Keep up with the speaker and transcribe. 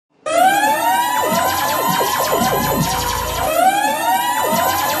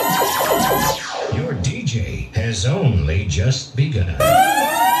just begun.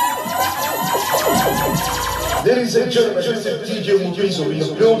 Ladies and gentlemen, this is DJ Morizo in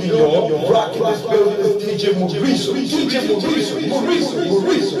the building, y'all. Rocking this building is DJ Morizo. DJ Morizo.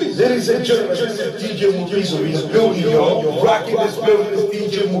 Ladies and gentlemen, this is DJ Morizo in the building, y'all. Rocking this building is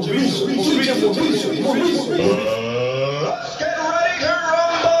DJ Morizo. DJ Morizo. Let's get ready to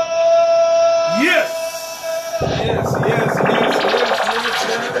rumble! Yes!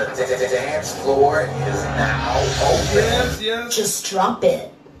 The dance floor is now open. Yes. Just drop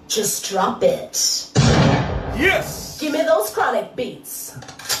it. Just drop it. Yes! Give me those chronic beats.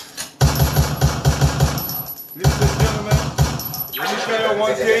 Ladies and gentlemen, let me tell you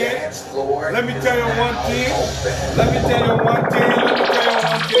one thing. Let me tell you one thing.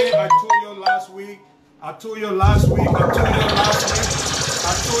 I told you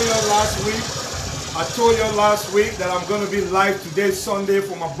last week that I'm going to be live today, Sunday,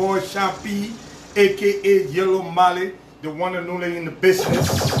 for my boy Champy, aka Yellow Mali, the one and only in the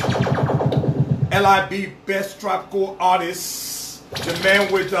business. LIB Best Trapcore Artist, the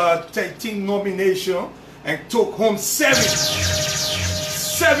man with 13 nomination and took home 7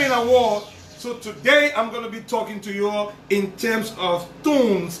 awards. So today I'm going to be talking to you in terms of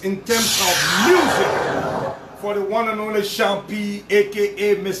tunes, in terms of music, for the one and only Champy,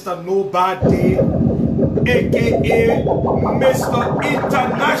 aka Mr. Nobody, aka Mr.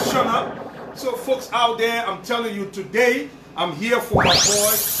 International. So folks out there, I'm telling you today, I'm here for my boy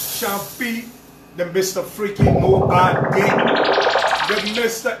Champy, the Mr. Freaking Nobody, the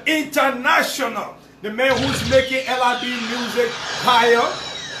Mr. International, the man who's making LIB music higher.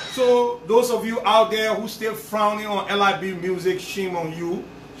 So those of you out there who still frowning on LIB music, shame on you,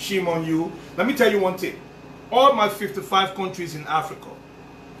 shame on you. Let me tell you one thing. All my 55 countries in Africa,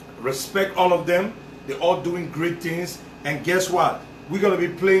 respect all of them. They're all doing great things. And guess what? We're going to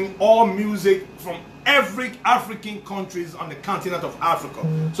be playing all music from every African countries on the continent of Africa.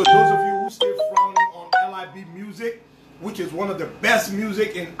 So those of you who stay frowning on LIB music, which is one of the best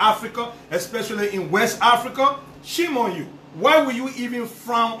music in Africa, especially in West Africa, shame on you. Why will you even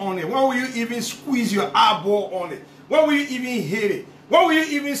frown on it? Why will you even squeeze your eyeball on it? Why will you even hate it? Why will you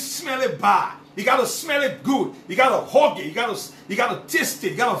even smell it bad? You gotta smell it good. You gotta hug it. You gotta taste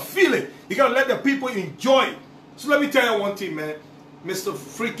it. You gotta feel it. You gotta let the people enjoy it. So let me tell you one thing, man. Mr.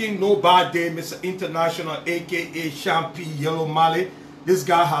 Freaking Nobody, Mr. International, aka Champy Yellow Mali. This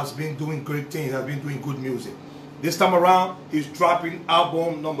guy has been doing great things, has been doing good music. This time around, he's dropping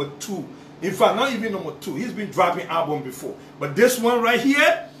album number 2. In fact, not even number 2. He's been dropping album before. But this one right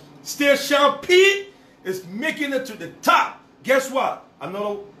here, still Champy, is making it to the top. Guess what?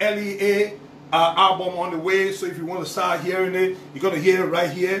 Another LEA album on the way. So if you want to start hearing it, you're going to hear it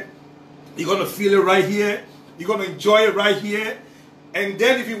right here. You're going to feel it right here. You're going to enjoy it right here. And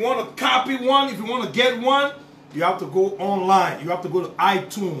then if you want to copy one, if you want to get one, you have to go online. You have to go to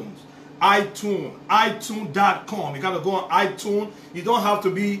iTunes. iTunes.com. You got to go on iTunes. You don't have to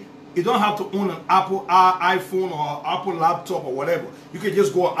own an Apple iPhone or Apple laptop or whatever. You can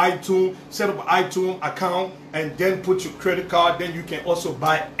just go on iTunes, set up an iTunes account, and then put your credit card. Then you can also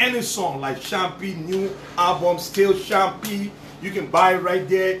buy any song like Champy new album, Still Champy. You can buy it right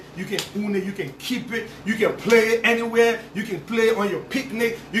there. You can own it. You can keep it. You can play it anywhere. You can play it on your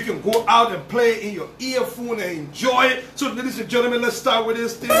picnic. You can go out and play it in your earphone and enjoy it. So, ladies and gentlemen, let's start with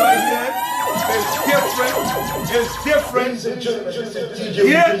this thing right here. It's different. It's different. Ladies and gentlemen, this is DJ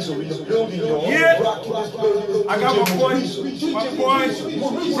Morizo in the building, y'all. Yeah. Rocking this building is I got my boy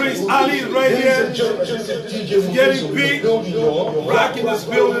Prince Ali right here. Ladies and gentlemen, this is DJ Getting Morizo in big. the building, y'all. Rocking this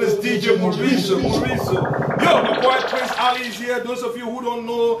building is DJ Morizo. Yo, my boy Prince Ali is here. Those of you who don't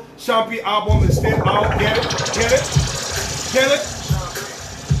know, Champy album is still out. Get it? Get it? Get it?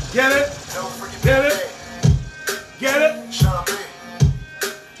 Get it? Get it? Get it? Get it?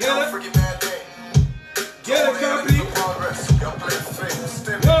 Get it, copy?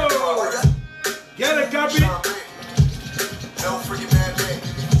 Whoa! Get it, copy? Don't forget that day.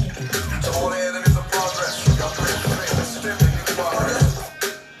 To all the enemies of progress,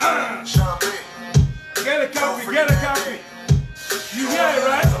 Get it, copy? Get it, copy? You hear it,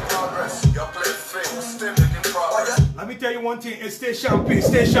 right? Let me tell you one thing. It's stay Champy,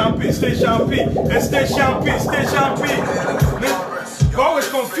 stay Champy, stay Champy, and stay Champy, stay Champy. You always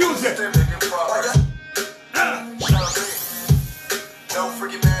confuse it. Don't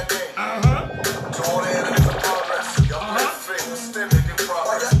forget that day. To all the enemies of progress,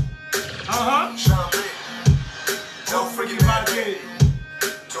 don't forget that day.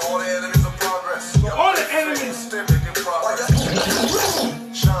 To all the enemies of progress. So all the enemies. Don't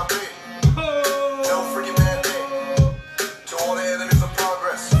forget that day. To all the enemies of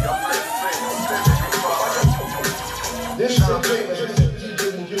progress. This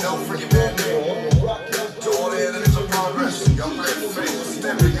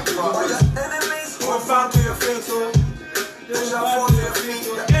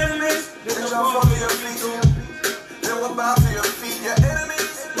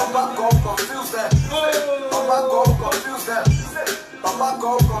Papa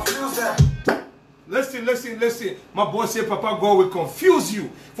God confuse them. Listen. My boy said Papa God will confuse you.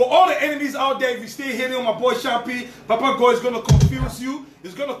 For all the enemies out there, if you stay hitting on my boy Shampi, Papa God is going to confuse you.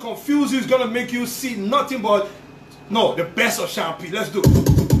 He's going to confuse you. He's going to make you see nothing but, no, the best of Shampi. Let's do it.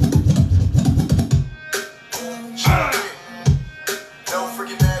 Don't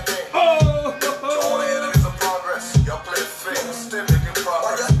forget that day. Oh! All the enemies of progress. Y'all play fake, still making progress.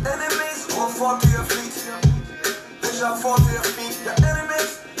 While your enemies will fall to your feet, they shall fall to your feet. Your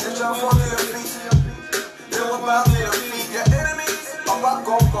enemies, they shall fall to your feet. They will bow to your feet. Your enemies, Papa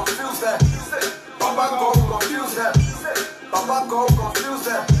God confuse them. Papa God confuse them. Papa God confuse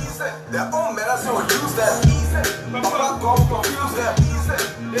them. Their own medicine will use them. Papa God confuse them.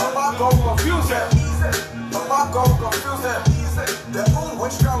 Papa God confuse them. Papa God confuse them. Their own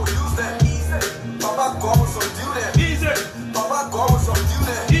witchcraft will use them. Papa God will subdue them. Papa God will subdue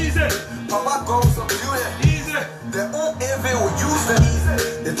them. Papa God will subdue them. Their own envy will use them.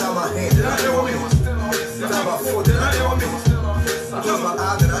 They tie my hand, they not hear me. They tie my foot, they not hear me. Close my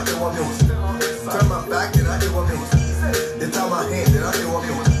eyes, they not hear me. Turn my back, they not hear me. They tie my hand, they not hear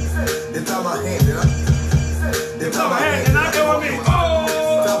me. They tie my hand, they not. They tie my hand, they not hear me.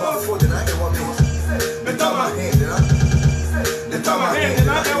 Tie my foot, they not hear me. They tie my hand, they not. They tie my hand, they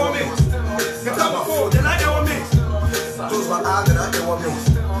not hear me. They tie my foot, they not hear me. Close my eyes, they not hear me.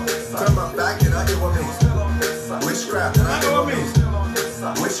 Turn my back, they not hear me. Witchcraft, they not hear me.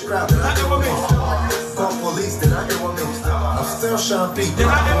 Witchcraft, they not hear me. Call police, they not hear me. I'm still Shampi, they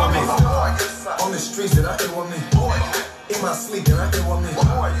not hear me. On the streets, they not hear me. In my sleep, they not hear me.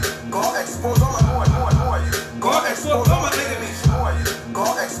 God expose all my God expose all my enemies.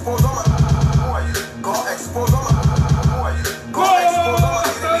 God expose all my God expose all my God expose all my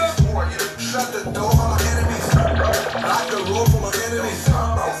enemies. Shut the door on my enemies. Lock the road for my enemies.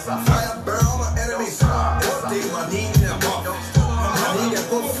 Fire burn all my enemies. One day my knee in their mouth. My knee can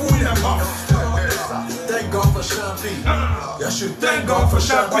put food in their mouth. Thank God for Shampi. You should thank God for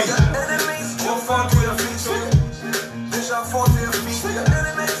Shampi. Your enemies will fall to your feet. They shall fall to your feet. Your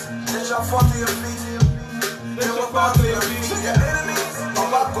enemies, they shall fall to your feet. They will fall to your feet. Your enemies,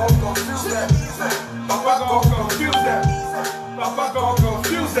 Papa God confuse them. Papa God confuse them. Papa God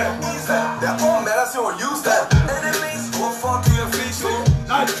confuse them. Their own medicine will use them. Enemies will fall to your feet.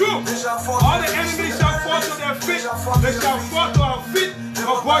 That's true. All the enemies shall fall to their feet. They shall fall to our feet.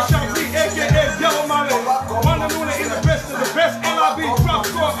 My boy Shampi, aka Yellow Male. One and only in the best of the best LRB drop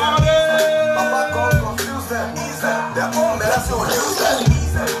score artist. Papa God confuse them. Their own medicine will use them.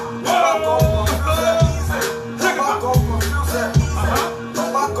 Papa God confuse them. Papa God confuse them.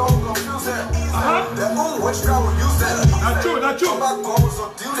 Papa God confuse them. Their own witchcraft will use them. That's true. Papa God will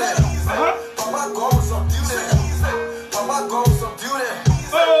subdue them. Papa God will subdue them. Papa God will subdue them.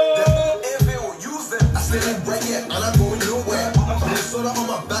 Their own envy will use them. I stay in reggae, I'm not going nowhere. Minnesota on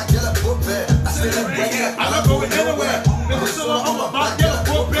my back, yeah, that book bad. I stay in reggae, I'm not going anywhere. Minnesota on my back, yeah, that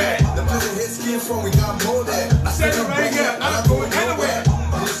book bad. The place they hit skin from, we got more there. I stay in reggae, I'm not going anywhere.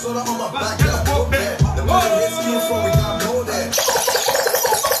 Minnesota on my back, yeah, that book bad. The place they hit skin from, we got more there.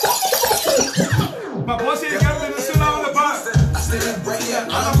 My boy said you got Minnesota on the back. I stay in reggae, I'm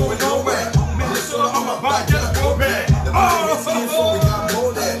not going nowhere. Minnesota on my back, yeah, that book bad. The place they hit skin from, we got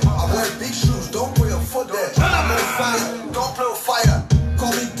more there. I wear big shoes, don't put your foot there. I'm on fire, don't play with fire.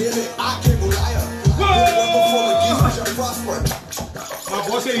 Call me David, I can't go liar. My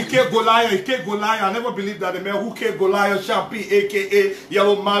boy said you can't go liar, you can't go liar. I never believed that the man who can't go liar, Shampi, aka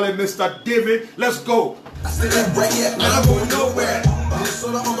Yellow Male, Mr. David. Let's go. I stay in reggae, and I'm going nowhere.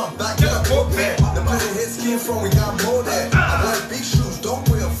 Minnesota on my back, yeah, I book there. The place they hit skin from, we got more there. I wear big shoes, don't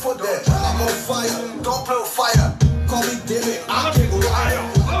put your foot there. I'm on fire, don't play with fire. Call me David, I can't go liar.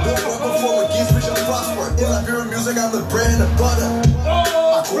 Don't work before we give bitch, I prosper. In Liberian music, I'm the bread and the butter.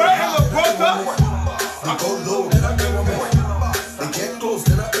 Bread and the butter. They go low, then I get one more. They get close,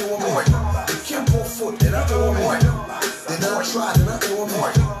 then I get one more. They can't pull foot, then I get one more. They not try, then I get one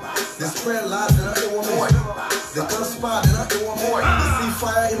more. They spread lies, then I get one more. They conspire, then I get one more. They see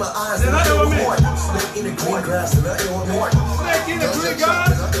fire in my eyes, then I get one more. Snake in the green grass, then I get one more. Snake in the green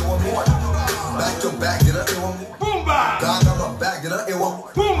grass, then I get one more. Back to back, then I get one more. Boomba. God got my back, then I get one more.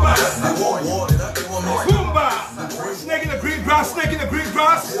 Boomba. They want war, then I get one more. Boomba. Snake in the green grass, snake in the green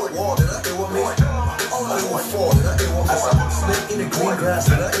grass. War, then I get one more. Only one fall, then I get one more. Snake in the green grass,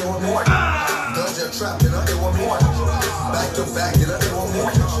 then I get one more. Dungeon trap, then I get one more. Back to back, then I get one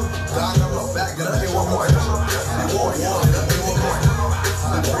more. God got my back, then I get one more. They want war, then I get one more.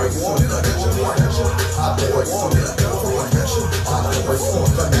 I break war, then I get one more. I break war, then I get one more. I break war,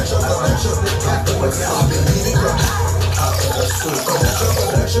 connection. I've been eating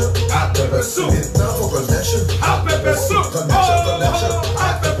connection. It's time for connection. Hot pepper soup. Connection.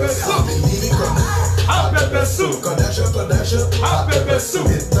 connection. Hot pepper soup.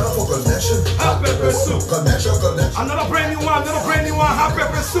 It's time for connection. Hot pepper soup. Connection, connection. Another brand new one. Hot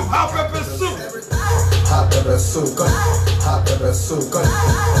pepper soup. Hot pepper soup. Hot pepper soup. Hot pepper soup.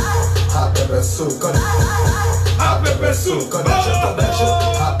 Hot pepper soup. Hot pepper soup. Connection, connection.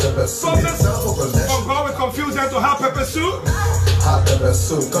 Hot pepper soup. It's time for connection. From God we confuse them to hot pepper soup. Hot pepper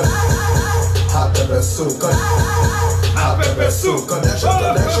soup. Hot pepper soup. Hot pepper soup. Connection,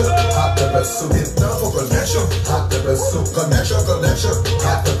 connection. Hot pepper soup. It's time for connection. Hot pepper soup. Connection, connection.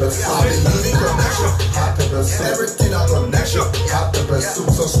 Hot pepper soup. I've been needing connection. Hot pepper soup. Everything a connection. Hot pepper soup.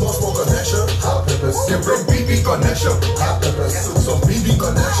 Some small connection. Hot pepper soup. Can bring BB connection. Hot pepper soup. Some BB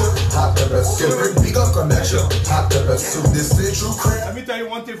connection. Hot pepper soup. Can bring bigger connection. Hot pepper soup. This is true crap. Let me tell you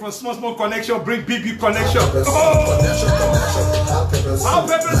one thing, from small connection, bring BB connection. Connection, connection. Hot pepper soup. Hot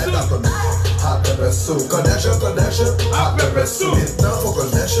pepper soup. Hot pepper soup. Connection, connection. Hot pepper soup. It's time for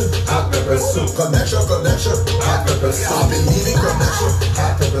connection. Hot pepper soup. Connection, connection. Hot pepper soup. I've been needing connection.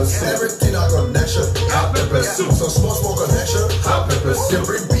 Hot pepper soup. Everything a connection. Hot pepper soup. Some small connection. Hot pepper soup. Can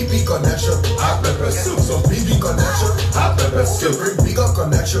bring BB connection. Hot pepper soup. Some BB connection. Hot pepper soup. Can bring bigger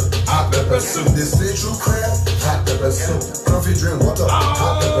connection. Hot pepper soup. This is true crap. Hot pepper soup. Coffee, drink water.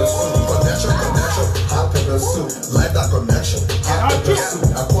 Hot pepper soup. Connection, connection. Hot pepper soup. Like that connection. Hot pepper soup.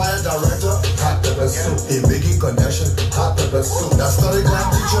 Acquired director. Hot pepper soup. He making connection. Hot pepper soup. That study class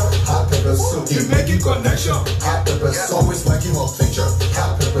teacher. Hot pepper soup. He making connection. Hot pepper soup. Always liking her picture.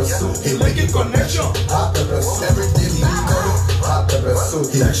 Hot pepper soup. He making connection. Hot pepper soup. Every day he coming. Hot pepper soup.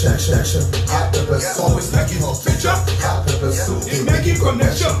 He action. Hot pepper soup. Always liking her picture. Hot pepper soup. He making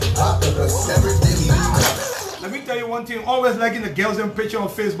connection. Hot pepper soup. Every day he coming. Let me tell you one thing, always liking the girls in picture on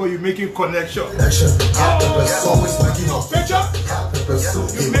Facebook, you making connection. Hot pepper soup. Always liking her Picture? Hot pepper soup.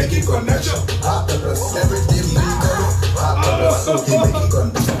 You making connection. Hot pepper soup. Every day he coming. Hot pepper soup. He making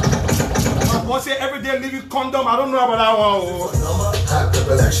connection. Once say every day leaving condom, I don't know about that one. Hot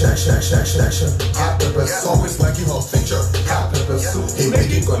pepper action. Hot pepper soup. Always liking her picture. Hot pepper soup. He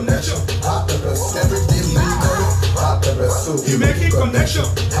making connection. Hot pepper soup. Every day he coming. Hot pepper soup. You making connection.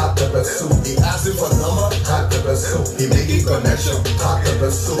 Hot pepper soup. He asking for number. Hot pepper soup. He making connection. Hot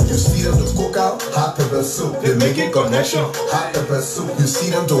pepper soup. You see them to cook out. Hot pepper soup. They making connection. Hot pepper soup. You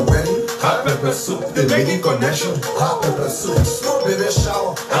see them to wedding. Hot pepper soup. They making connection. Hot pepper soup. Small baby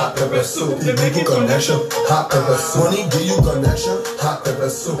shower. Hot pepper soup. They making connection. Hot pepper soup. Money give you connection. Hot pepper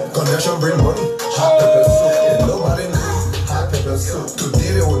soup. Connection bring money. Hot pepper soup. And nobody know you. Hot pepper soup.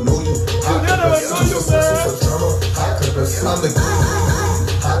 Today they will know you. Hot pepper soup. Successful for drama. Hot pepper soup. I'm the good.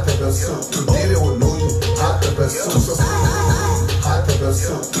 Hot pepper soup. Today they will know you. Hot pepper soup. Hot pepper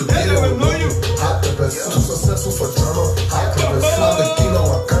soup. Today they will know you. Hot pepper soup. Too successful for drama. Hot pepper soup. I'm the king of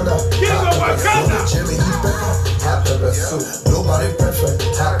Wakanda. King of Wakanda. Jimmy E. Pepper. Hot pepper soup. Nobody perfect.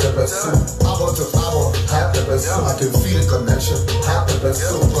 Hot pepper soup. Eyeball to eyeball. Hot pepper soup. I can feel the connection. Hot pepper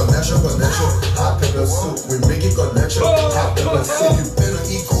soup. Connection. Hot pepper soup. We making connection. Hot pepper soup. You better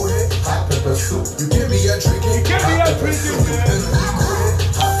eat cold. Hot pepper soup. You can't be out drinking. You can't be out drinking, You man. better eat cold.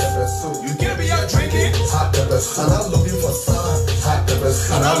 Hot pepper soup. You can't be out drinking. Hot pepper soup. I'm not looking for sun. Hot pepper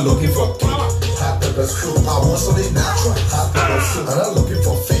soup. I'm not looking for power. Hot pepper soup. I want something natural. Hot pepper soup. I'm not looking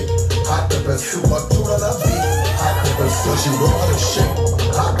for fake. Hot pepper soup. I do not have it. Hot pepper soup. She know how to shake.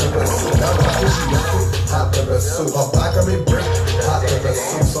 Hot pepper soup. That's why she yapping. Hot pepper soup. Her back of me break. Hot pepper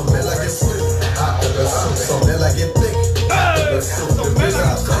soup. Some men like it sweet. Hot pepper soup. Some men like it thick. Hot pepper soup. The place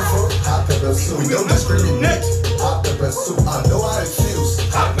I come from. Hot pepper soup. We don't discriminate. Hot pepper soup. I know how it feels.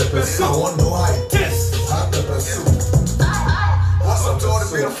 Hot pepper soup. I want to know how it tastes. Hot pepper soup. What's up to all the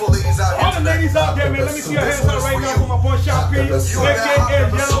beautiful ladies out here? All the ladies out there, man, let me see your hands up right now for my boy Sharpie,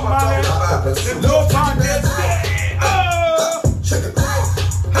 aka Yellow Man, the No Partners Day. Oh! Check it out.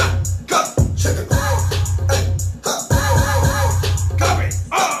 Check it out. Copy.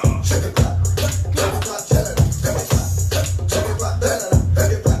 Oh! Check it out.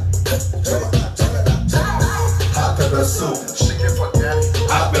 Hot pepper soup. Shake it for daddy.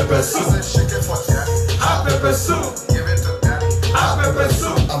 Hot pepper soup. I said shake it for daddy. Hot pepper soup. Give it to daddy. Hot pepper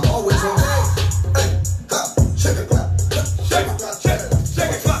soup. I'm always on that. Hey, check it out. Shake it,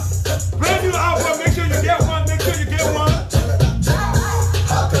 clap. Brand new album, make sure you get one,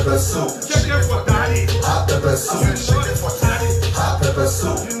 Hot pepper soup. Check it for daddy. Hot pepper I soup. said shake it for daddy. Hot pepper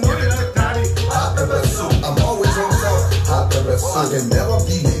soup. You know you like daddy. Hot pepper soup. I'm always on time. Hot pepper soup. I can never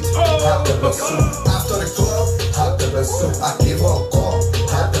be late. Hot pepper soup. After the club, hot pepper soup. I gave her a call.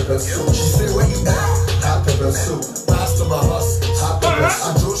 Hot pepper soup. She said, where you at? Hot pepper soup. Pass to my house. Hot pepper soup.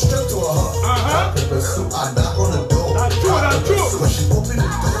 I drove straight to her house. Hot pepper soup. I knock on the door. That's true, Hot that's pepper true. soup. When she opened the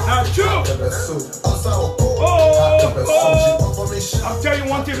door. Not true. Hot pepper soup. Outside her cold. Hot pepper soup. She offered me shit. I'm tell you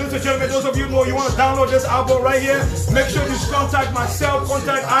one thing, ladies and gentlemen, those of you know you want to download this album right here, make sure you contact myself,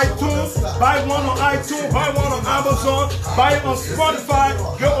 contact iTunes, buy one on iTunes, buy one on Amazon, buy it on Spotify,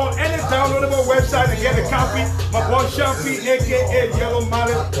 go on any downloadable website and get a copy. My boy Shampy, aka Yellow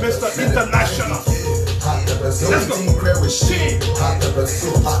Mallet, Mr. International. Let's go.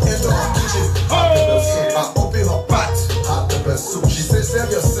 I open her pot. Hot pepper soup. She said,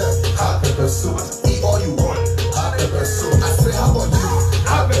 serve yourself. Hot pepper soup. Eat all you want. Hot pepper soup. I said, how about you?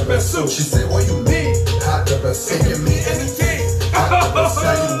 Hot pepper soup. She said, what you need? Hot pepper soup. It can mean anything. Hot pepper soup.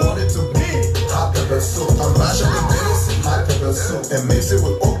 How you want it to be? Hot pepper soup. I'm mashing the lettuce. Hot pepper soup. And mix it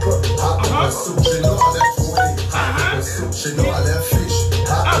with okra. Hot pepper soup. She know I left food. Hot pepper soup. She know I left fish.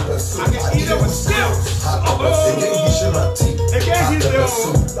 Hot pepper soup. I eat it with skills. Hot pepper soup. It can't heat in my teeth. Hot pepper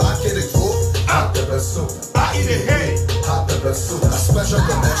soup. I get it cool. Hot pepper soup. I eat it hey. Hot pepper soup. A special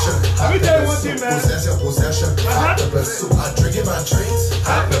connection. Let me tell you one thing, man. Possession. Hot pepper soup. I drink in my drinks.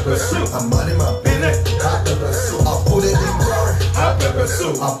 Hot pepper soup. I'm minding my business. Hot pepper soup. I put it in curry. Hot pepper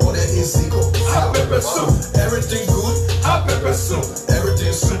soup. I put it in sequel. Hot pepper soup. Everything good. Hot pepper soup.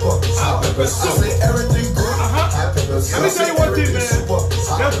 Everything super. Hot pepper soup. I say everything good. Hot pepper soup. Let me tell you one thing, man.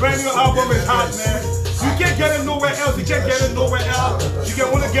 That brand new album is hot, man. You can't get it nowhere else. You can't get it nowhere else. You can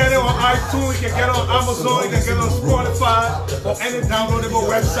only get it on iTunes. You can get it on Amazon. You can get it on Spotify or any downloadable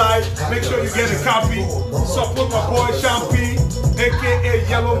website. Make sure you get a copy. Support my boy Shampy, aka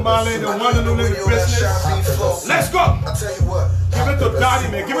Yellow Mallet, the one and only business. Let's go. I tell you what. Give it to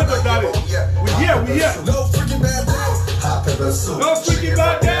Daddy, man. Give it to Daddy. We here. No freaking bad day. Hot pepper soup. No freaking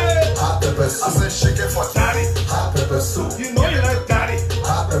bad day. Hot pepper soup. I said shake it for Daddy. Hot pepper soup. You know you like Daddy.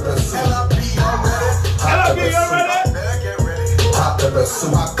 Hot pepper soup. LIB, you ready? Better get ready. Hot pepper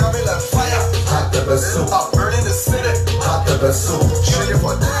soup. I'm coming like fire. Hot pepper soup. I'm burning the city. Hot pepper soup. Shake it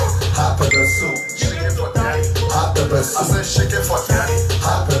for daddy. Hot pepper soup. Shake it for daddy. Hot pepper soup. I said shake it for daddy.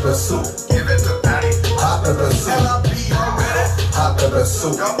 Hot pepper soup. Give it to daddy. Hot pepper soup. LIB, you ready? Hot pepper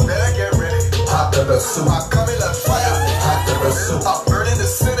soup. Y'all better get ready. Hot pepper soup. I'm coming like fire. Hot pepper soup. I'm burning the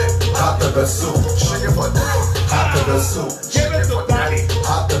city. Hot pepper soup. Shake it for daddy. Hot pepper soup. Give it to Daddy.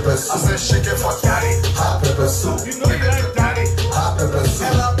 Hot pepper soup. I said shake it for daddy. Hot pepper soup. You know you like Daddy. Hot pepper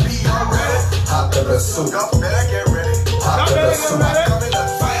soup. LIB, you ready? Hot pepper soup. Y'all better get ready. Hot pepper soup. I'm coming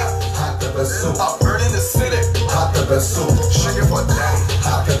like fire. Hot pepper soup. I'm burning the city. Hot pepper soup. Shake it for daddy.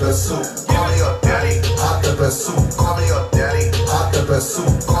 Hot pepper soup. Call me your daddy. Hot pepper soup. Call me your daddy. Hot pepper soup.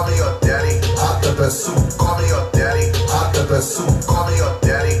 Call me your daddy. Hot pepper soup. Call me your daddy. Hot pepper soup. Call me your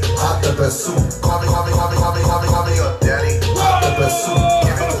daddy. Hot pepper soup. Call me your daddy. Hot pepper soup.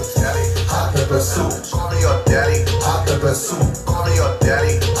 Give it to daddy. Hot pepper soup. Call me your daddy. Hot pepper soup. Call me your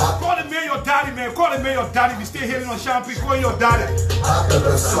daddy. Call the man your daddy, man. Call the man your daddy. We still hitting on Shampy. Call your daddy. Hot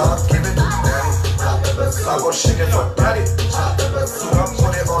pepper soup. Give it to daddy. Hot pepper soup. I go shake it for daddy. Hot pepper soup. I'm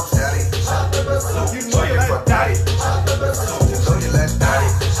put it on daddy. Hot pepper soup. You know you like Daddy. Hot pepper soup. You know you like daddy.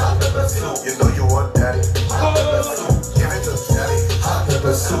 Hot pepper soup. You know you want daddy. Hot pepper soup. Give it to daddy. Hot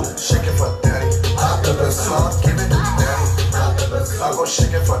pepper soup. Shake it for daddy. Hot pepper soup. Give it to daddy. Hot pepper soup. I go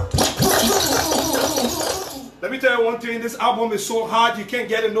shake it for. Let me tell you one thing, this album is so hard, you can't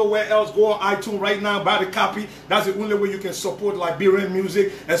get it nowhere else. Go on iTunes right now, buy the copy. That's the only way you can support Liberian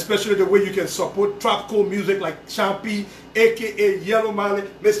music, especially the way you can support tropical music like Shampy, aka Yellow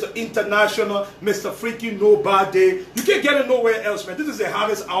Mallet, Mr. International, Mr. Freaking Nobody. You can't get it nowhere else, man. This is the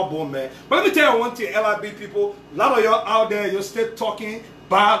hardest album, man. But let me tell you one thing, LIB people, a lot of y'all out there, you're still talking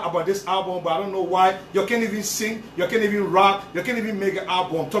bad about this album, but I don't know why. You can't even sing, you can't even rap, you can't even make an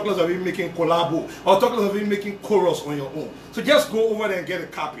album. Talk less of even making collabo, or talk less of even making chorus on your own. So just go over there and get a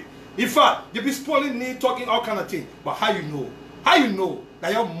copy. In fact, you be spoiling me, talking all kind of things. But how you know? How you know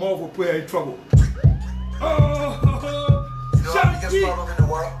that your mom will put you in trouble? Oh, You know the biggest problem in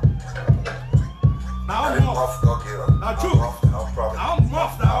the world? now I'm off. Now true. I'm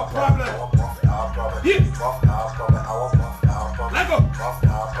off now. Problem. Yeah. Let go.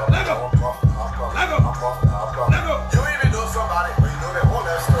 Let go. Let go. Let go. You even know somebody, but you know that whole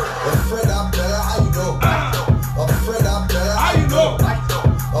life story. A friend I'm better, how you know? A friend I'm better, How you know?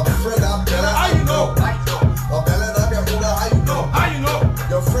 A friend I'm better, How you know? A belly up your Buddha, how you know? How you know?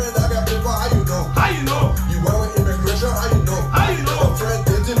 Your friend I got paper, how you know? How you know? You wearing immigration, how you know? How you know? A friend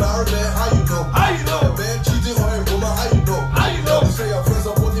dating married man, how you know? How you know? A man cheating on a woman, how you know? How you know? The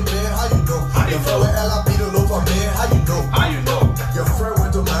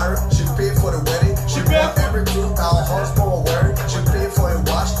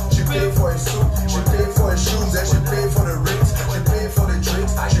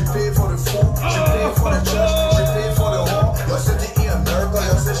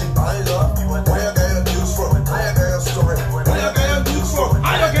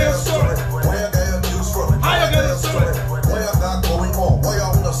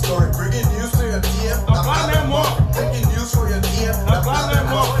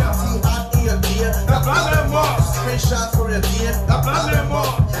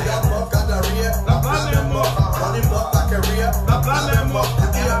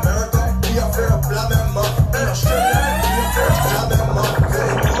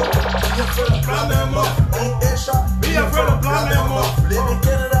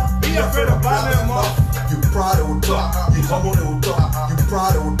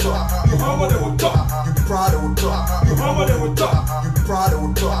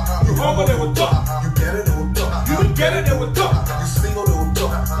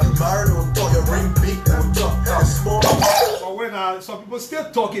still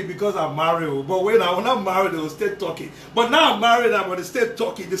talking because I'm married. But when I'm not married, they will still talking. But now I'm married, I'm gonna still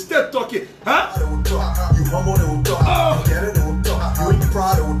talking. They still talking, huh? They will talk. You humble, they will talk. You get it, they will talk. You ain't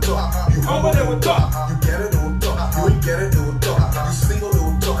proud, they will talk. You humble, they will talk. You get it, they will talk. You ain't get it, they will talk. You single, they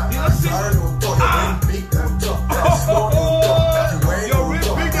will talk. You tired, they will talk. You ain't big, they will talk. You small, they will talk. You ain't, they will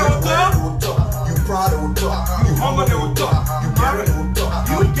talk. You will talk. You proud, they will talk. You humble, they will talk. You get it, they will talk.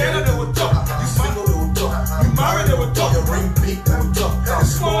 You ain't get it, they will talk. You single, they will talk. You married, they will talk. You ring big, they will talk. You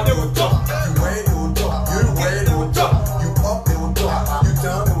small, they will talk. You ain't, they will talk. You ain't, they will talk. You up, they will talk. You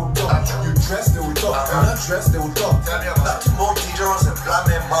down, they will talk. You dressed, they will talk. You're not dressed, they will talk. Not too more dangerous and blind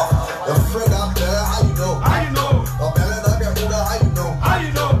man mouth. Your friend out there, how you know? How you know? Your belly, I got older, how you know? How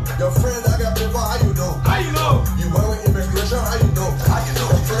you know? Your friend, I got paper, how you know? How you know? You went with immigration, how you know? How you know?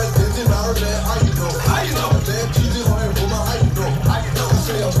 Your friend dating married man, how you know? How you know? Your man cheating on your woman, how you know? How you know? You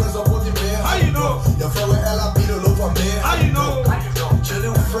say your friends are supporting man, How you know? Your friend with LIB, the low for man, How you know?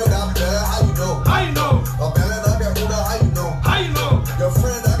 Chilling with friend out there, how you know? How you know? Your belly, I got older, how you know? How you know? Your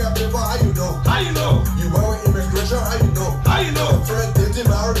friend, I got paper, how you know? How you know? You went with immigration, how you know? How you know? Your friend dating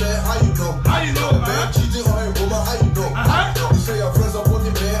married man, how you know? How you know? Man cheating on your woman, how you know? You say your friends are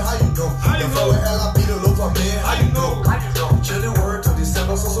supporting man, how you know? How you Your know? friend with LIB, the low for man, How you know? Chilling word to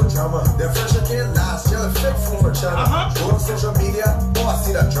December, so drama. Their friendship can't last. Yelling fake fool for China. Go on social media, oh I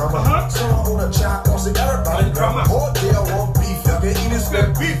see that drama. Someone on a chat, cause everybody drama. All day I want beef, y'all can eat it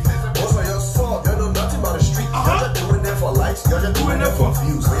split beef. Most of your salt, you know nothing about the street. Y'all just doing it for likes, y'all just doing it for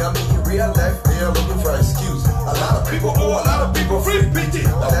views. When y'all making real life, they are looking for excuse. A lot of people owe a lot of people free PT.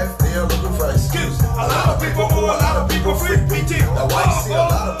 Life, they are looking for excuse. A lot of people owe a lot of people free PT. Now why you see a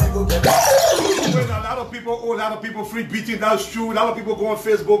lot of people get When a lot of people owe a lot of people free beating, that's true. A lot of people go on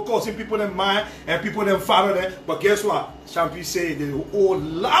Facebook causing people them mind and people them follow them. But guess what? Champi say they owe a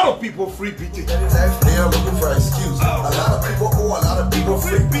lot of people free beating. life, they are looking for excuse. A lot of people owe a lot of people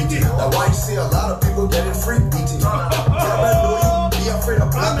free beating. Now why you see a lot of people getting free beating? Never know you, be afraid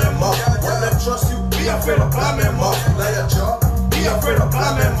of blind man mouth. When they trust you, be afraid of blind man mouth. You like your job, be afraid of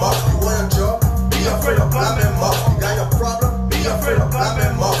blind man mouth. You want your job, be afraid of blind man mouth. You got your problem, be afraid of blind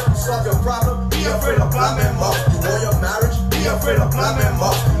man mouth. You solve your problem, be afraid of blind man mouth. You want your marriage, be afraid of blind man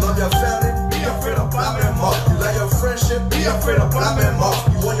mouth. You love your family, be afraid of blind man mouth. You like your friendship, be afraid of blind man mouth.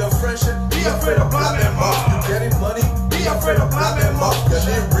 You want your friendship, be afraid of blind man mouth. You getting money, be afraid of blind man mouth. Your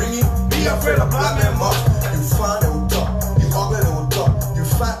name ringing, be afraid of blind man mouth. You fine, they will talk. You ugly, they will talk. You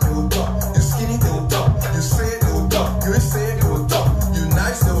fat, they will talk. You skinny, they will talk. You say it, they will talk. You ain't say it, they will talk. You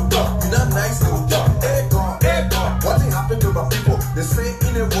nice, they will talk. You not nice, they will talk. Hey God, hey God. What thing happened to my people? They say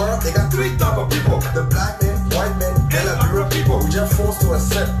in the world they got three type of people: the black men, white men, and the European people. We just forced to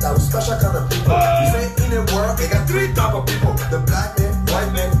accept that we special kind of people. We say in the world they got three type of people: the black men,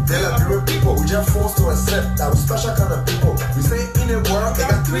 white men, and the European people. We just forced to accept that we special kind of people. We say in the world they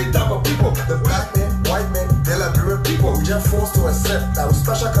got three type of people: the black men, white men, and the European people. We just forced to accept that we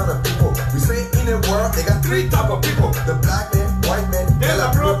special kind of people. We say in the world they got three type of people: the black men, white men, and the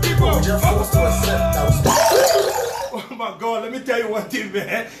European people. We just forced to accept that we special. Oh my God, let me tell you one thing,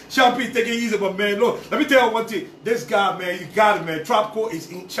 man. Champi, take it easy, but man, look, let me tell you one thing. This guy, man, you got it, man. Tropical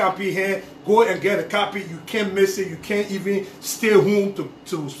is in Champi hand. Go and get a copy. You can't miss it. You can't even stay home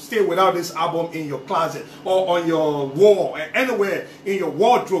to stay without this album in your closet or on your wall and anywhere in your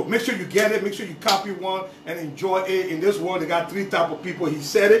wardrobe. Make sure you get it. Make sure you copy one and enjoy it. In this world, they got three type of people. He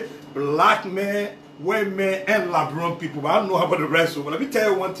said it: black man, white men, and Labron people. But I don't know about the rest of it. Let me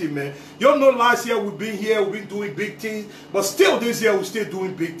tell you one thing, man. You know, last year we've been here, we've been doing big things, but still this year we're still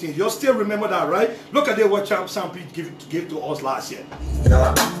doing big things. You still remember that, right? Look at what Champi gave to us last year.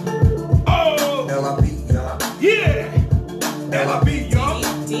 Oh, yeah, LIB, y'all.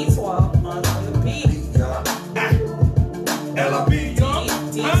 D12 on the beat. LIB, y'all.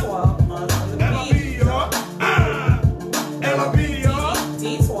 D12 on the beat. LIB, y'all. LIB, y'all.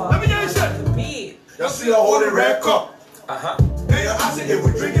 D12 Let me tell you something. on the beat. Y'all see a holy red cup? Hey, I said, if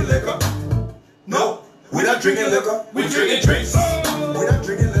we drinking liquor. No, we not drinking liquor. We drinking drinks. We not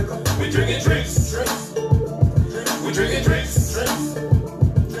drinking liquor. We drinking drinks. We drinking drinks.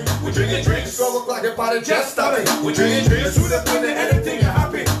 We drinking drinks. So look like a party just started. We drinking drinks. Do the thing and anything you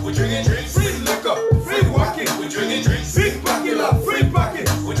happy. We drinking drinks. Free liquor, free walking. We drinking drinks. Big pocket love, free pocket.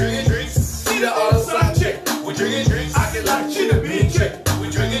 We drinking drinks. See the other side chick. We drinking drinks. I can like she the bean chick. We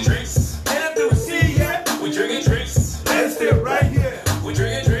drinking drinks. Anything we see yet. We drinking drinks. Let's stay right here. We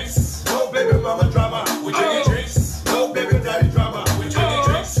drinking drinks. No baby mama drama. We drinking drinks. No baby daddy drama. We drinking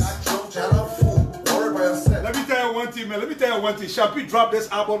drinks. Let me tell you one thing, man. Let me tell you one thing. Champi dropped this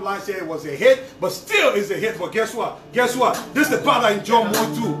album last year. It was a hit, but still is a hit. But guess what? Guess what? This is the part I enjoy more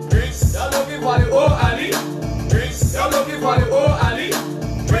too. Drinks. Y'all looking for the old Ali. Drinks. Y'all looking for the old Ali.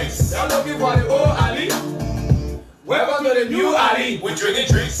 the new Ali. We drinking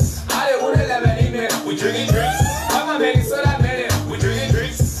drinks. Ali would have let me we drinking drinks. I'm a man, so that minute. We drinking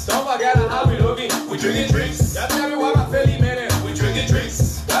drinks. Don't forget how we looking. We drinking drinks. Y'all tell me why my Philly minute. We drinking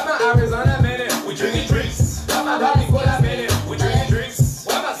drinks. Got my Arizona minute. We drinking drinks. Got my Dami Cola minute. We drinking drinks.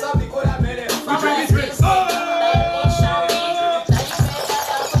 Why my South Dakota minute. We drinking drinks.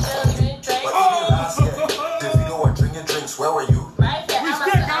 Where were you? Right there. We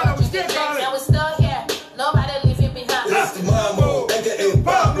still got it, we still got it. And we're still here. Nobody leaving behind. This the Mambo, aka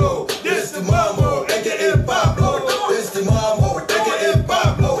Pablo. This the Mambo, aka Pablo. This the Mambo, aka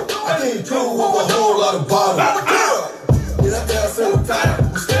Pablo. I came through with a whole lot of bottles. Get up there, so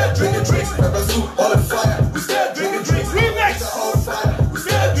tired. We still drinking drinks, pepper soup on the fire. We still drinking drinks, Remix. on fire. We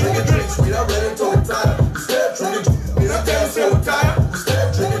still drinking drinks, we not ready to retire. We still drinking drinks, get up there, so tired. We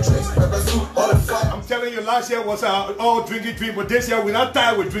still drinking drinks, pepper soup on the fire. I'm telling you, last year was all drinking drink, but this year we're not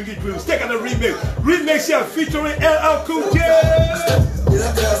tired with drinking drink. Let's take on the remix. Remix here featuring LL Cool J. Get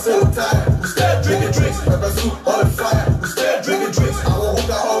up there, so tired. We still drinking drinks, pepper soup on the fire. We still drinking drinks, I will hook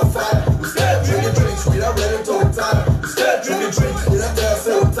out on fire. We still drinking drinks, we not ready to retire. We still drinking drinks, get up there,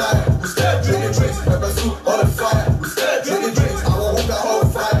 so tired. We still drinking drinks, pepper soup on the fire. We still drinking drinks, I will hook out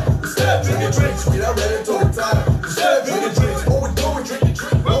on fire. We still drinking drinks, we not ready to retire. We still drinking drinks, what we doing, drinking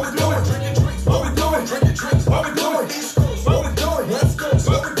drinks, what we doing, drinking drinks, what we doing, drinking drinks, what we doing, East Coast, what we doing, West Coast,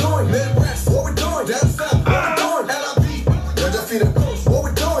 what we doing, Midwest, what we doing, down south, what we doing, LIB, you're defeated coast, what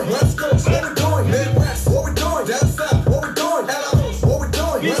we doing, West Coast, what we doing, Midwest, what we doing, down south, what we doing, LIB, what we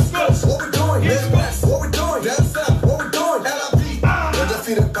doing, West Coast, what we doing, Midwest, what we doing, down south, what we doing, LIB, you're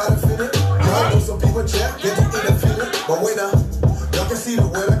defeated by the feeling, y'all know some people check, get to eat a feeling, but wait now, y'all can see the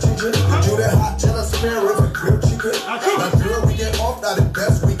weather changing, you do that hot cheddar spare ribs and grilled chicken, now girl, we get off, now the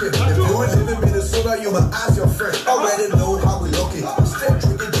best weekend, if you ain't live in Minnesota, you might ask your friend, already know how we looking, still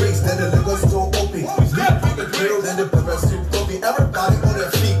drinking drinks, then the liquor store open, still drinking grill, then the pepper soup cooking, everybody on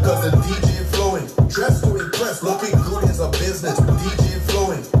their feet, cause the DJ flowing, dressed to impress, looking good is a business, DJ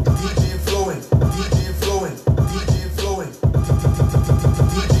flowing, DJ flowing, DJ flowing, DJ flowing,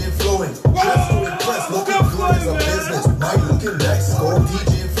 DJ flowing, dressed to impress, looking good is a business, Mike looking next, go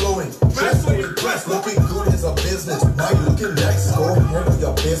DJ flowing, dressed to impress, looking good is a business, Mike looking next, go handle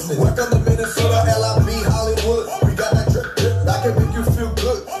your business, welcome to Minnesota, LIB, Hollywood, we got that drip drip, that can make you feel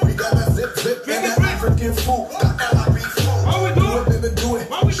good, we got that zip zip, and that African food, got LIB food, What we doing? do it, then do it,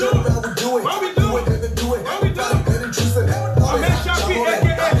 What we show doing? them how we do it, What we do doing? it, then do it, What we doing? Then juice it,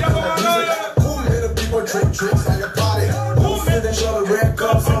 who made the people drink drinks at your party, who finish all the red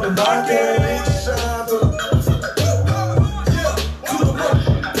cups on the market, shout to the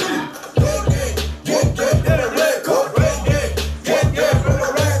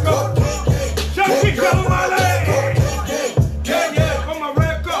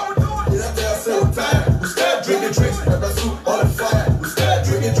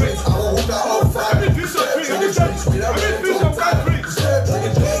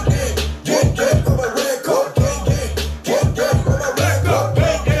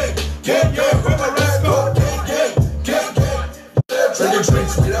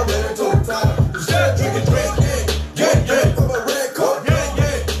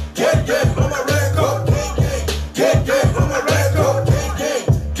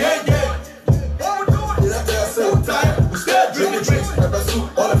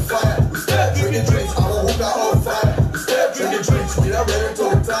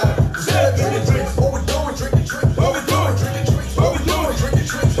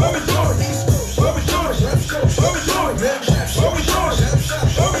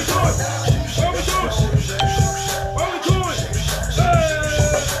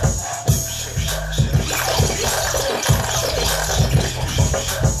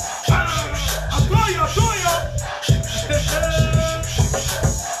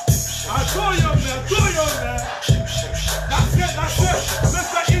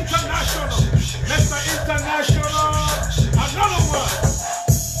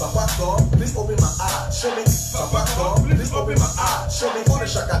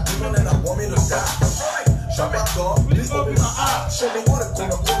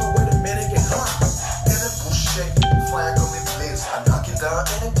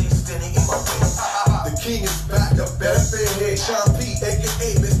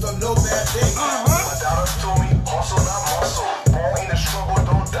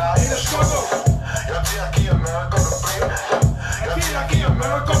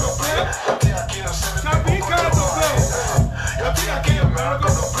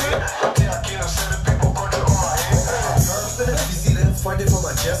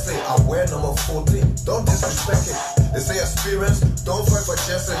Don't fight for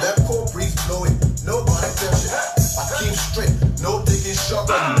chest and that cold breeze blowing. Nobody touch it. I I keep straight, no taking shot.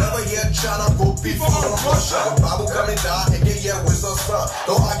 You never hear China go beef on Russia. When Bible coming down, and yeah, with some son.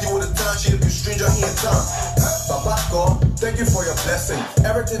 Don't argue with the time, she be stranger here in town. Papa God, thank you for your blessing.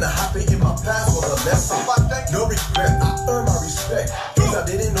 Everything that happened in my past was a lesson. No regret, I earned my respect. Things I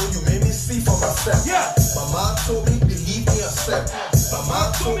didn't know, you made me see for myself. My mom told me, believe me, accept. My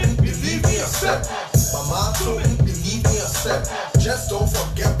mom told me, believe me, accept. My mom told me, believe me, accept. Just don't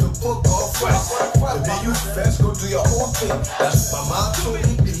forget to put God first. The day you first, go do your own thing. That's my mom told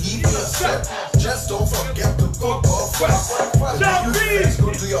me, believe me, accept. Just don't forget to put God first. The day you first,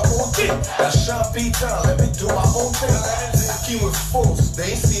 go do your own thing. That's Champagne time, let me do my own thing. I came with fools,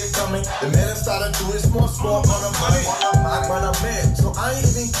 they ain't see it coming. The men started doing small on the money. I run a man, so I ain't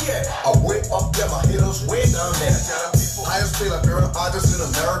even care. I way up there, my haters way down there. Highest play like girl artists in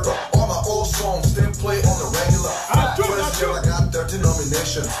America. All my old songs still play on the regular. First year I got 13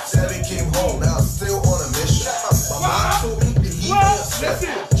 nominations. 7 came home, now I'm still on a mission. My mom told me, believe me, accept.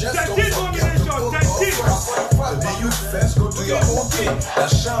 Just don't forget to put God first. The day you first, go do your own thing.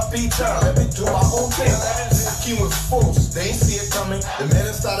 That's Champagne time, let me do my own thing. I came with fools, they ain't see it coming. The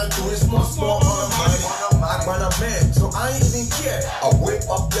men started doing small on the money. I run a man, so I ain't even care. I way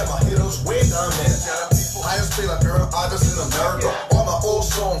up there, my haters way down there. Highest play like girl artists in America. All my old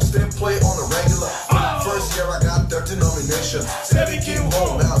songs still play on the regular. First year I got 13 nominations. 7 came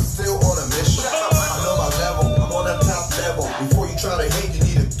home, now I'm still on a mission. I know my level, I'm on that top level. Before you try to hate, you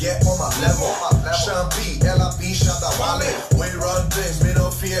need to get on my level. Champagne, LIB, shout out Wale. We run things, me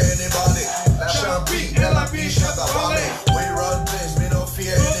don't fear anybody. Champagne, LIB, shout out Wale. We run things, me don't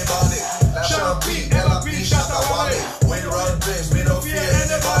fear anybody. Champagne, LIB, shout out Wale. We run things, me don't fear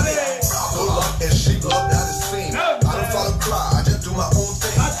anybody. Good luck and sheep love, that is seen. I don't follow cry, I just do my own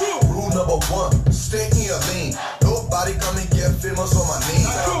thing. Rule number 1, stay in your lane. Nobody come and get famous on my name.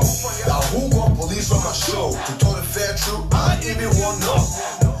 Now who got police on my show? To tell the fair truth, I ain't even want no.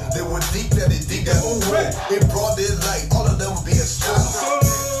 They would think that they dig their own way. In broad daylight, all of them will be exposed.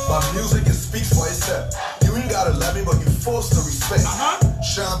 My music, it speaks for itself. You ain't gotta love me, but you forced to respect.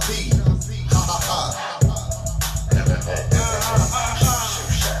 Champagne, ha ha ha.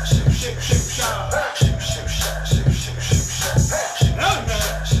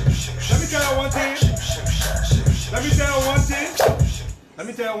 Let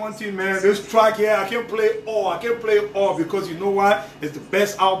me tell you one thing, man. This track here, I can't play all. I can't play all because you know what? It's the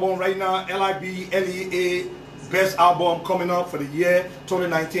best album right now. LIB, LEA, best album coming up for the year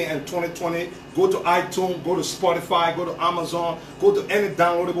 2019 and 2020. Go to iTunes, go to Spotify, go to Amazon, go to any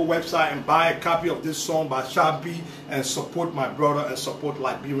downloadable website and buy a copy of this song by Champagne and support my brother and support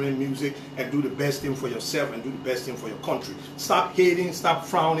Liberian music and do the best thing for yourself and do the best thing for your country. Stop hating, stop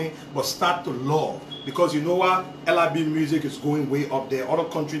frowning, but start to love. Because you know what? LIB music is going way up there. Other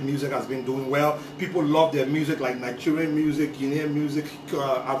country music has been doing well. People love their music like Nigerian music, Guinean music,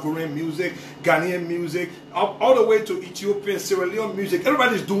 Ivorian music, Ghanaian music, all the way to Ethiopian, Sierra Leone music.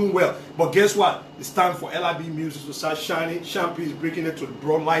 Everybody's doing well. But guess what? It's time for LIB music to start shining. Champagne is breaking it to the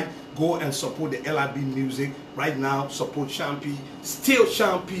broad light. Go and support the LIB music right now. Support Champagne. Still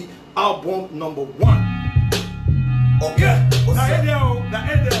Champagne, album number 1. Okay, Yeah, what's up?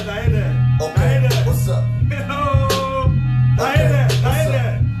 Okay, what's up?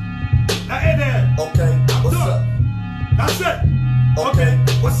 Okay, what's up? That's it. Okay,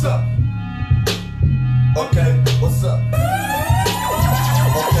 what's up? Okay, what's up?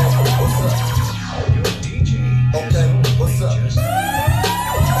 Okay, what's up? Okay, what's up?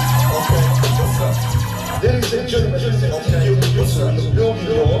 Okay, what's up? Ladies and gentlemen, this is DJ Morizo in the building,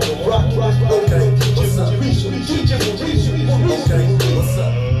 y'all. Rock, okay, what's up? DJ Morizo, okay, what's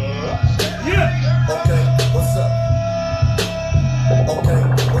up? Yeah. Okay, what's up? Okay,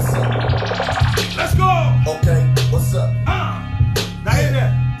 what's up? Let's go. Okay, what's up?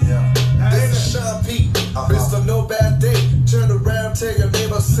 Yeah. This is Champagne, Mr. No Bad Day. Turn around, tell your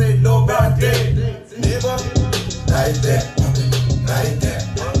neighbor, say no bad day. Neighbor, right there, right there,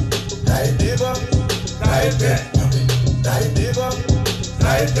 right neighbor, right there, right neighbor,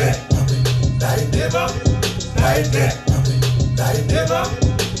 right there, right neighbor, right there, right neighbor,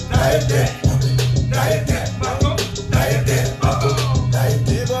 right there, right there, right there, right neighbor, right there, right there, right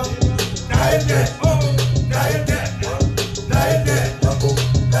there, right neighbor, right there, right there,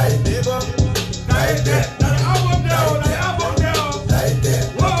 right neighbor, right there, right there,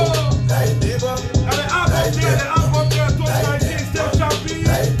 right neighbor, right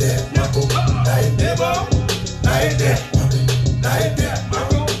there, right there, right there, right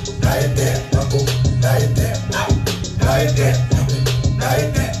there, right there, right there, right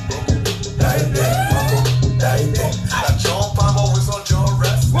there,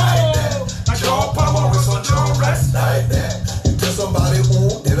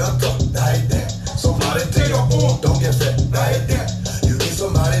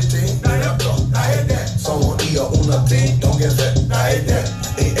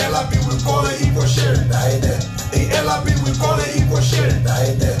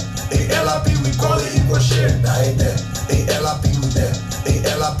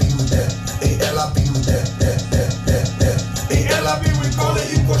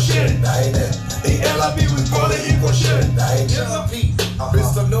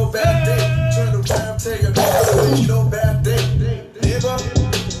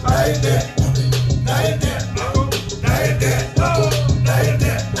 die there, die there, die there, die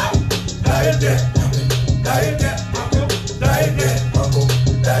there, die there, die there, die there,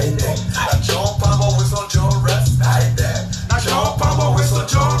 die there. I jump on my whistle, John rest, die there. I jump on my whistle,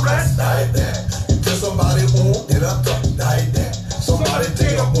 John rest, die there. Till somebody won't get up, die there. Somebody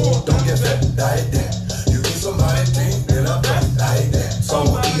take a boom, don't get fed, die there. You eat somebody thing, get up, die there.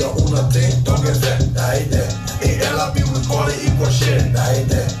 Someone eat your own thing, don't get fed, die there. ALB, we call it equal share, die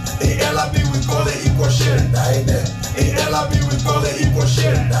there. ALB, we call it equal share, die there. ALB, we call it equal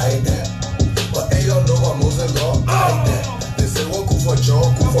share, die there. But hey, you know what Moses law, die there. They say, well, cool for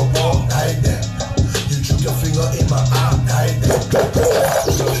Joe, cool for Paul, die there. You chook your finger in my eye, die there.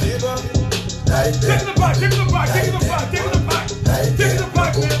 Die there. Take it back, take it back, take it back, take it back. Take it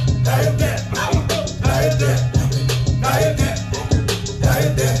back, man. Die there. Die there. Die there. Die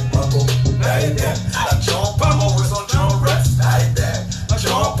there. Die there. I jump on my whistle, John rest, die there. I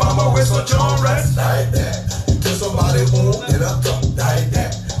jump on my whistle, John rest, die there. Till somebody won't get up, die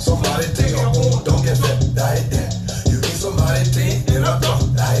there. Somebody take a home, don't get fed, die there. You eat somebody thing, get up,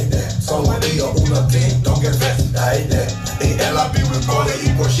 die there. Someone eat your own thing, don't get fed, die there. ALB, we call it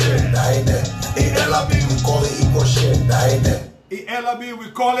equal share, die there. ALB, we call it equal share, die there. ALB,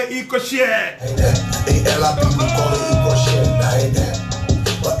 we call it equal share. ALB, we call it equal share, die there.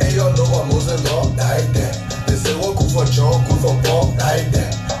 But hey, you know what Moses law, die there. They say, well, good for John, good for Paul, die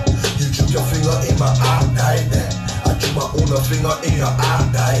there. You chook your finger in my eye, die there. I chook my own finger in your eye,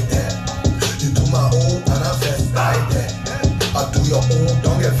 die there. You do my own and I vest, die there. I do your own,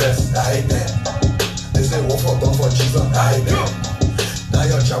 don't get vest, die there. They say, what for God for Jesus, die there. Now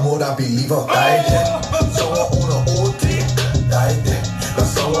your jamo that believer, die there. Someone own an old thing, die there. Now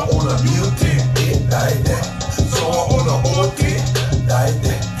someone own a new thing, die there. Someone own an old thing, die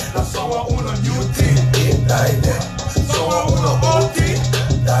there. Now someone own a new thing, die there. Someone own an old thing,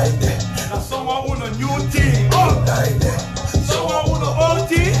 die there. Now someone own a new thing. Die there. Someone own an old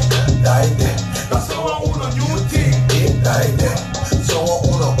thing. Die there. Now someone own a new thing. Die there. Someone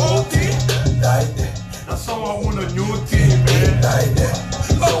own an old thing, die there. Now someone own a new thing, man. Die there.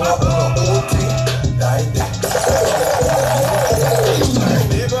 Someone own an old thing, die there.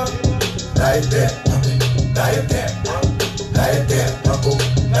 Die there. Die there. Die there.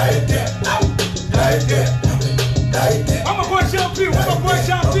 Die there. Die there. Die there. I'm a boy Champagne, I'm a boy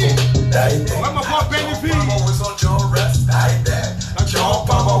Champagne. Die there. I'm a boy Baby P. Whistle John rest, die there. John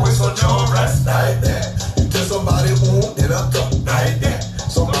Palmer whistle John rest, die there. Till somebody won't get up, die there.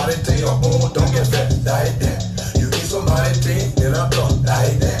 Somebody take your own, don't get fed, die there. You eat somebody thing, get up, die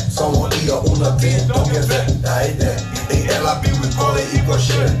there. Someone eat your own thing, don't get fed, die there. ALB, we call it equal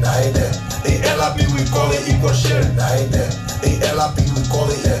share, die there. ALB, we call it equal share, die there. ALB, we call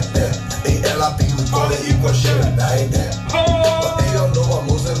it ALB, we call it equal share, die there. But they don't know what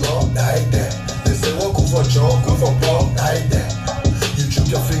Moses law, die there. They say, well, good for John, good for Paul, die there. You chook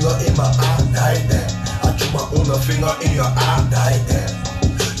your finger in my eye, die there. I chook my own finger in your eye, die there.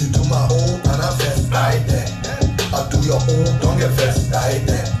 You do my own and I vest, die there. I do your own, don't get vest, die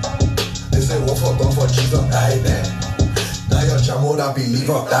there. They say, what for God for Jesus, die there. Now your jamo that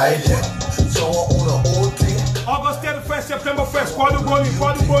believer, die there. Someone own an old thing, August 31st, September 1st, Quadugoni.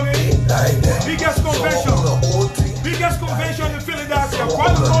 die there. Biggest convention. Someone own an old thing, Biggest convention in Philadelphia,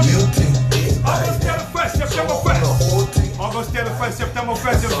 someone own a new Quadugoni. thing, die August there. 31st, September Someone own 1st. an old thing, August 31st, September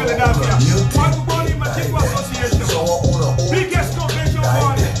 1st in Philadelphia. Quadugoni Matico Association. someone own an old Biggest convention die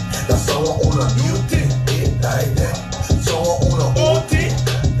party. there. That someone own a new thing, die there. Someone own an old thing,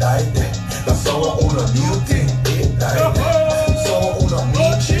 die there. That someone own a new thing, die there. Someone own a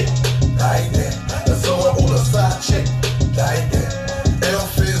mean chick, die there. That someone own a side chick, die there. And on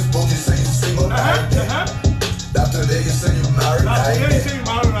Facebook you say you single, die there. That today you say you married, die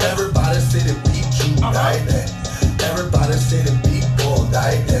there. Everybody say they beat you, die there. Everybody say they beat boy,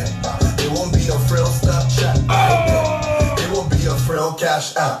 die there. It won't be a friend on Snapchat, die there. It won't be a friend on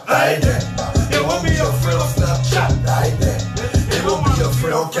Cash App, die there. It won't be a friend on Snapchat, die there. It won't be a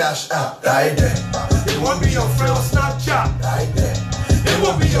friend on Cash App, die there. It won't be a friend on Snapchat, die there. It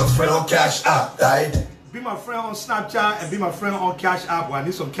won't be a friend on Cash App, die there. Be my friend on Snapchat and be my friend on Cash App. Well, I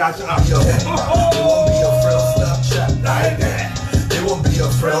need some Cash App. It won't be a friend on Snapchat, die there. It won't be a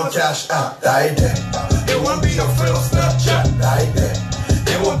friend on Cash App, die there. It won't be a friend on Snapchat, die there.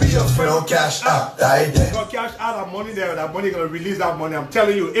 It won't be a friend on Cash App, die there. Got cash out that money there. That money gonna release that money. I'm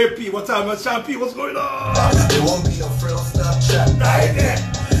telling you, AP, what's up, man? Champagne, what's going on? It won't be a friend on Snapchat, die there.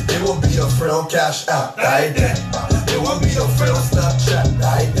 It won't be a friend on Cash App, die there. It won't be a friend on Snapchat,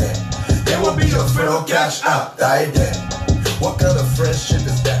 die there. It won't be a friend on Cash App, die there. What kind of friendship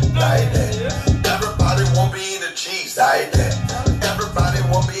is that, die there? Everybody won't be in the cheese, die there. Everybody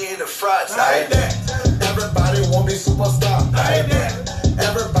won't be in vibes. I there. Everybody won't be superstar. I there.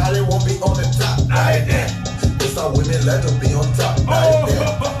 Everybody won't be on the top. I there. It's our women, let them be on top. I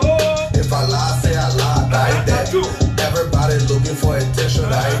there. If I lie, say I lied. I there. Everybody looking for attention.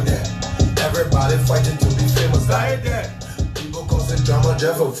 I there. Everybody fighting to be famous. I there. People causing drama,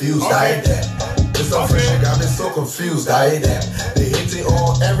 just confused. I there. This our friendship got me so confused. I there. They hating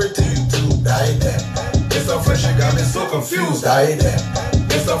on everything you do. I there. This our friendship got me so confused. I there.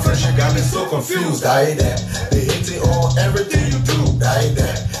 This our friendship got me so confused. I there. They hating on everything you do. I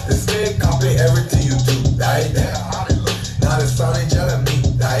there. This man copy everything you do. I there. Now they starting yelling me.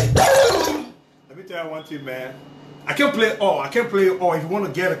 I there. Let me tell you one thing, man. I can't play all. I can't play all. If you want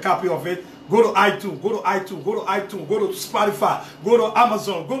to get a copy of it, go to iTunes, go to iTunes, go to iTunes, go to Spotify, go to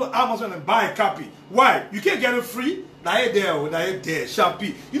Amazon and buy a copy. Why? You can't get it free. Now there,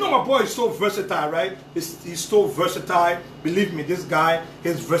 Champy. You know my boy is so versatile, right? He's so versatile. Believe me, this guy,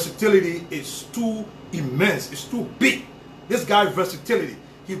 his versatility is too immense. It's too big. This guy's versatility.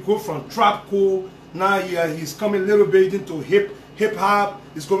 He go from trap cool. Now he's coming a little bit into hip hop.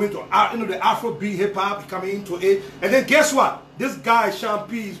 He's going to the Afrobeat hip hop. He's coming into it. And then guess what? This guy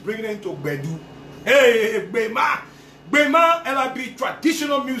Champy is bringing it into Bedu. Hey, Bema, LIB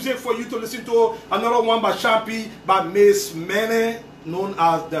traditional music for you to listen to. Another one by Champy, by Miss Mene, known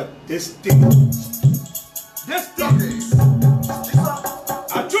as the This Thing. This Thing.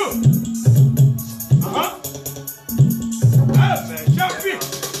 Achoo. Hey man, Champy.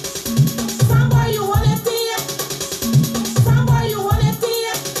 Somebody you wanna see it. Somebody you wanna see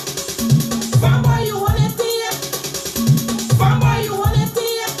it. Somebody you wanna see it. Somebody you wanna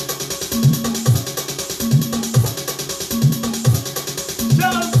see it.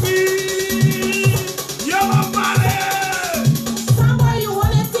 Champy, yellow money. Somebody you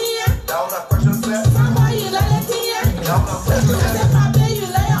wanna see it. Down that question set. Somebody you let it see it. Down that question I set. said, Pape, you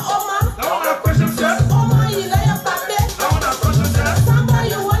lay your Oma. Down that question set. Oma, you lay your Pape. Down that question set. Somebody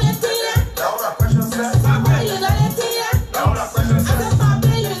you wanna see it. Down that question set. Somebody you let it see it. Down that question I set. said,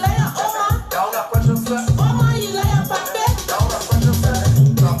 Pape, you lay your Oma. Down that question set. Oma, you lay your Pape. Down that question set.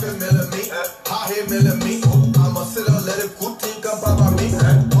 Dropping millimeter, high hit millimeter. I'ma sit and let it good thing come by me.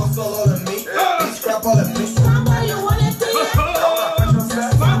 Hustle all of me, he scrap all of me. Somebody you wanna see it. Down that question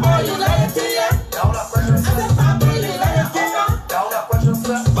set. Somebody you let it see it. Down that question I set. said, Pape, you lay your Oma. Down that question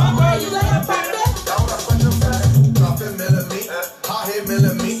set. Oma, you lay your Pape. Down that question set. Dropping millimeter, high hit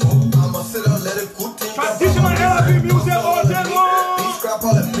millimeter. I'ma sit and let it good thing come Traditional LIB music all day long. he scrap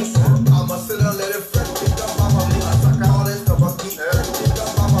all of me. I'ma sit and let it fresh thing come by me. I suck all this tabaki. Thing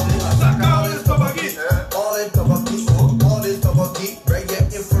come by me. I suck all this tabaki. All this tabaki. All this tabaki. Bring it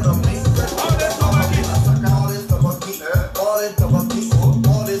in front of me. All this tabaki. I suck all this tabaki. All this tabaki.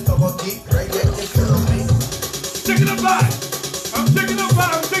 All this tabaki. Bring it in front of me. Taking it back. I'm taking it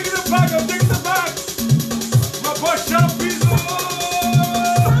back. I'm taking it back. I'm taking it back. My boy Champy.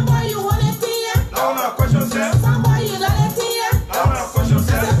 Somebody you wanna see it. Down that question set. Somebody you let it see it. Down that question I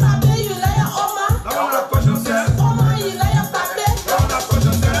set. said, Pape, you lay your Oma. Down that question set. Oma, you lay your Pape. Down that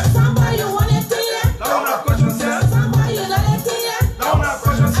question set. Somebody you wanna see it. Down that question set. Somebody you let it see it. Down that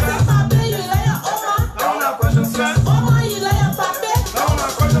question I set. said, Pape, you lay your Oma. Down that question set. Oma, you lay your Pape. Down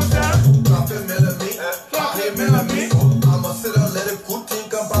that question set. Dropping millimeter. High hit millimeter. I'ma sit and let it good thing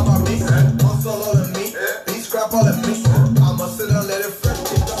come by me. Hustle all of me. He scrap all of me. I'ma sit and let it fresh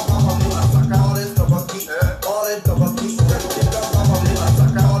thing come by me. I suck all this tabaki. All this tabaki. Fresh thing come by me. I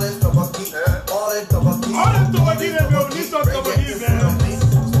suck all this tabaki. All this tabaki. All this tabaki, they will listen to tabaki, man.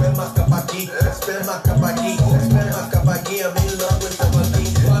 Spend my kabaki. Spend my kabaki. Spend my kabaki. I'm in love with tabaki.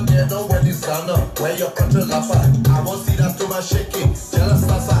 But they don't wear designer. Wear your control lapper. I won't see that to my shaking. Jealous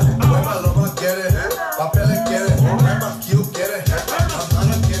sasa. Where my lover get it. Papel get it. Where my cute get it. My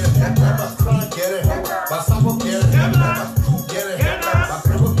mama get it. Where my crown get it. My sabo get it. Where my crew get it. My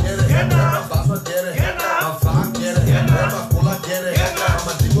cribble get it. Where my basso get it. My fan get it. Where my cola get it.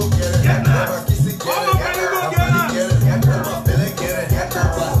 My digo get it. Where my kissy get it. My body get it. Where my pele get it. My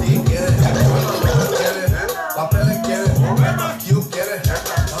D get it. Where my lover get it. Papel get it. Where my cute get it.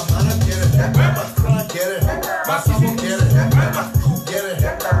 My mama get it. Where my crown get it.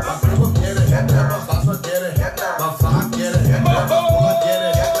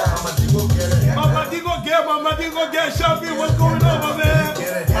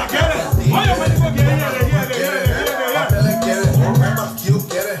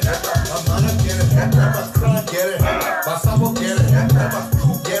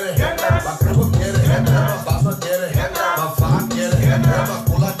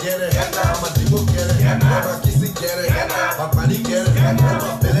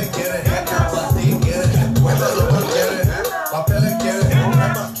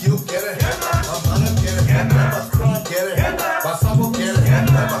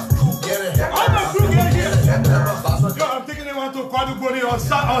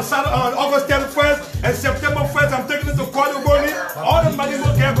 on August 31st and September 1st, I'm taking it to Quadriboni. All the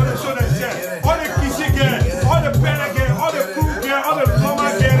Manimal gang gonna show themselves. All the Kisi gang, all the Pena gang, all the Crew gang, all the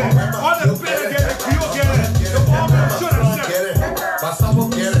Loma gang, all the Pena gang, the Creole gang. They all gonna show themselves. Pasamos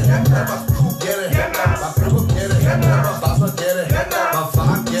quiere, más tú quieres, más primo quiere, más pasa quiere, más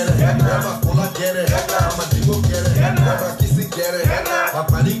fan quiere, más cola quiere, más chico quiere, más kissy quiere, más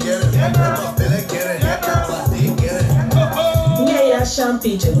pani quiere, más pele quiere, más ti quiere. Ngeya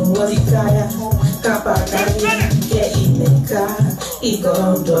champi jenuwalikaya kapakaya ke ineka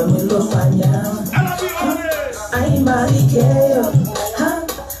igorodo milofanya ai marikeyo ha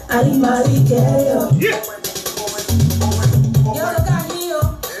ai marikeyo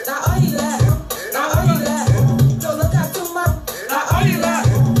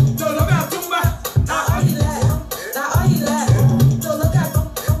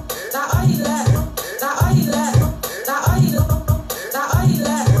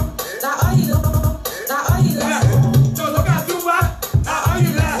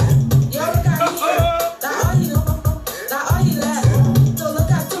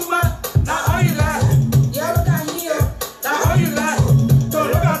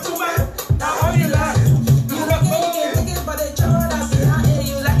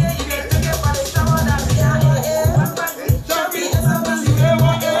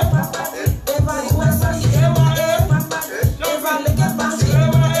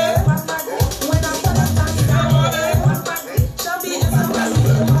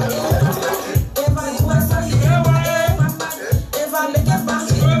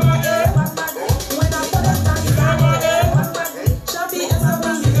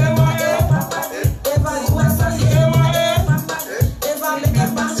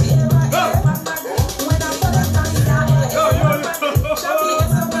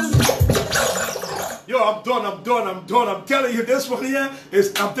I'm done. I'm telling you, this one here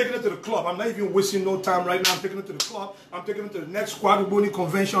is, I'm taking it to the club. I'm not even wasting no time right now. I'm taking it to the club. I'm taking it to the next Quadriboni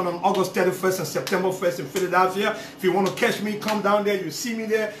convention on August 31st and September 1st in Philadelphia. If you want to catch me, come down there. You see me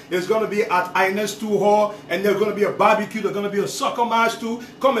there. It's going to be at Ines 2 Hall, and there's going to be a barbecue. There's going to be a soccer match too.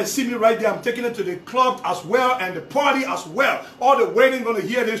 Come and see me right there. I'm taking it to the club as well and the party as well. All the wedding going to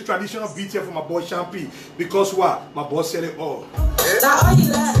hear this traditional beat here from my boy Champi. Because what? My boss said it all.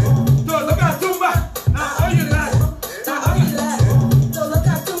 Look at Tumba. Now all you like.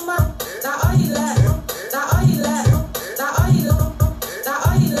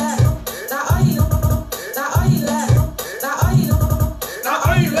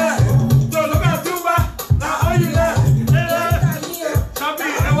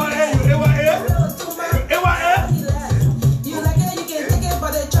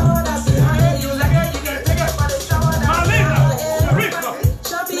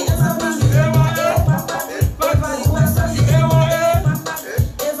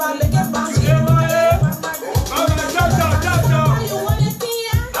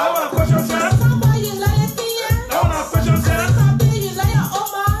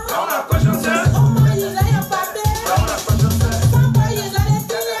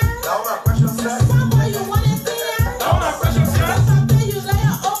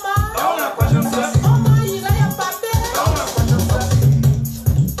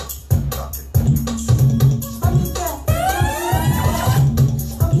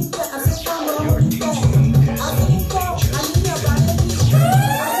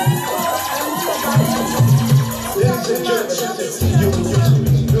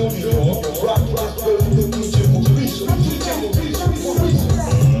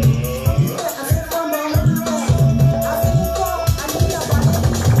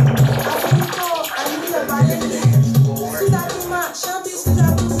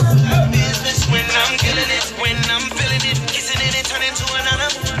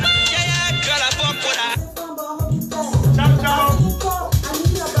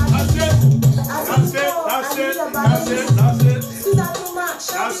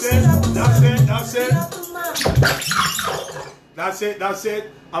 That's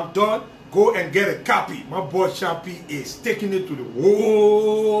it. I'm done. Go and get a copy. My boy Champi is taking it to the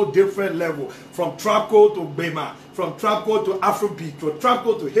whole different level. From Trapco to Bema, from Trapco to Afrobeat, from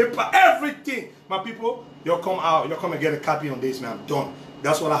Trapco to hip hop, everything. My people, you'll come out, you'll come and get a copy on this, man. I'm done.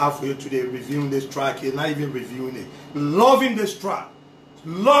 That's what I have for you today, reviewing this track here, not even reviewing it. Loving this track.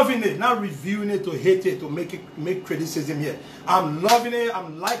 Loving it, not reviewing it to hate it, to make criticism here. I'm loving it,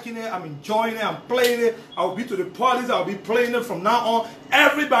 I'm liking it, I'm enjoying it, I'm playing it. I'll be to the parties, I'll be playing it from now on.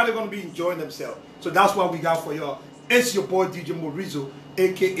 Everybody gonna be enjoying themselves. So that's what we got for y'all. It's your boy DJ Morizo,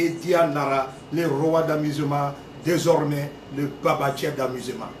 aka Dianara, le roi d'amusement, désormais le Baba Chef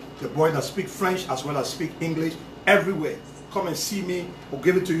d'amusement. The boy that speaks French as well as speak English everywhere. come and see me. We'll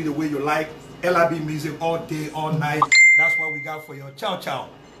give it to you the way you like. LIB music all day, all night. That's what we got for you. Ciao, ciao.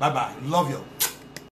 Bye-bye. Love you.